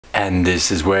And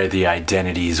this is where the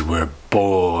identities were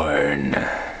born.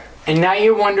 And now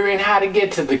you're wondering how to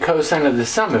get to the cosine of the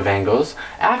sum of angles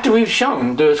after we've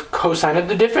shown the cosine of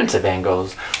the difference of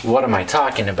angles. What am I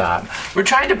talking about? We're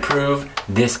trying to prove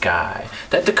this guy,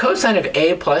 that the cosine of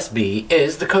A plus B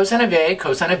is the cosine of A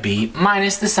cosine of B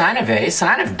minus the sine of A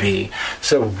sine of B.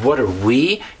 So what are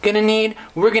we gonna need?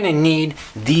 We're gonna need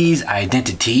these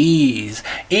identities,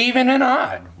 even and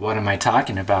odd. What am I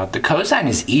talking about? The cosine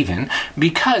is even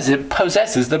because it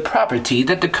possesses the property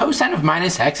that the cosine of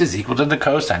minus x is equal to the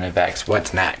cosine of x.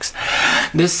 What's next?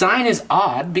 The sine is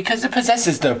odd because it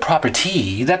possesses the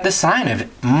property that the sine of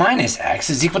minus x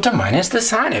is equal to minus the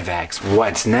sine of x.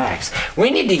 What's next?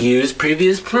 We need to use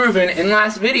previous proven in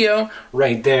last video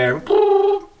right there.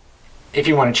 If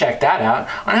you want to check that out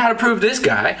on how to prove this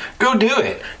guy, go do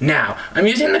it. Now, I'm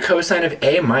using the cosine of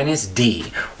A minus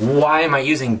D. Why am I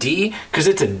using D? Because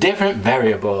it's a different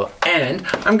variable. And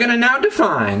I'm going to now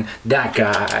define that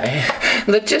guy.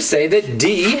 Let's just say that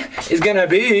D is going to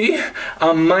be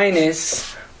a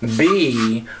minus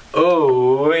B.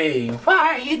 Oh, wait, why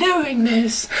are you doing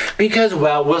this? Because,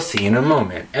 well, we'll see in a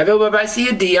moment. Everywhere I see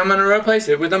a D, I'm going to replace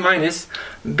it with a minus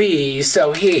B.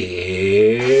 So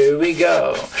here we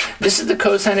go. This is the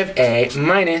cosine of A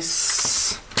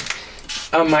minus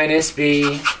a minus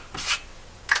B.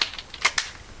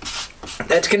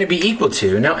 That's going to be equal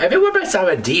to, now everywhere I saw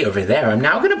a D over there, I'm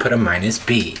now going to put a minus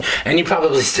B. And you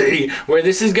probably see where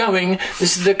this is going.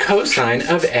 This is the cosine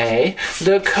of A,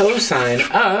 the cosine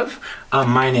of a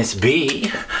minus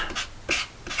B.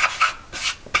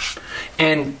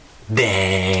 And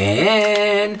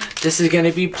then this is going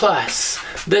to be plus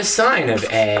the sine of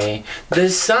A, the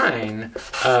sine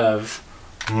of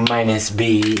minus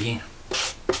B.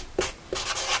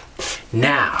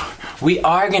 Now, we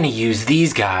are going to use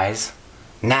these guys.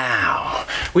 Now,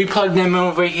 we plug them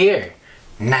over here.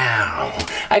 Now,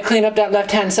 I clean up that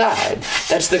left-hand side.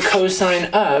 That's the cosine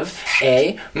of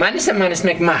A minus a minus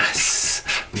make mas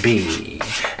B.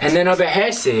 And then over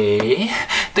here, see,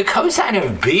 the cosine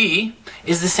of B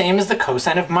is the same as the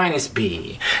cosine of minus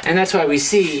B. And that's why we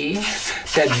see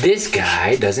that this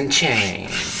guy doesn't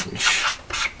change.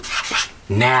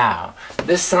 Now,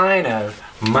 the sine of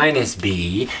minus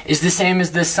B is the same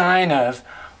as the sine of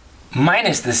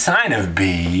minus the sine of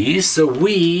B, so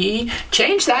we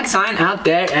change that sign out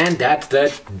there, and that's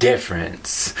the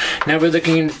difference. Now we're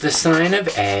looking at the sine of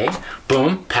A,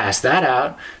 boom, pass that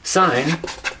out, sine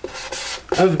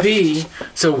of B.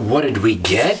 So what did we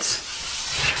get?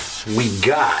 We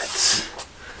got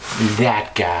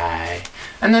that guy.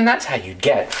 And then that's how you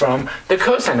get from the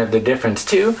cosine of the difference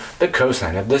to the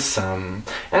cosine of the sum.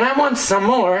 And I want some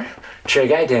more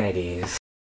trig identities.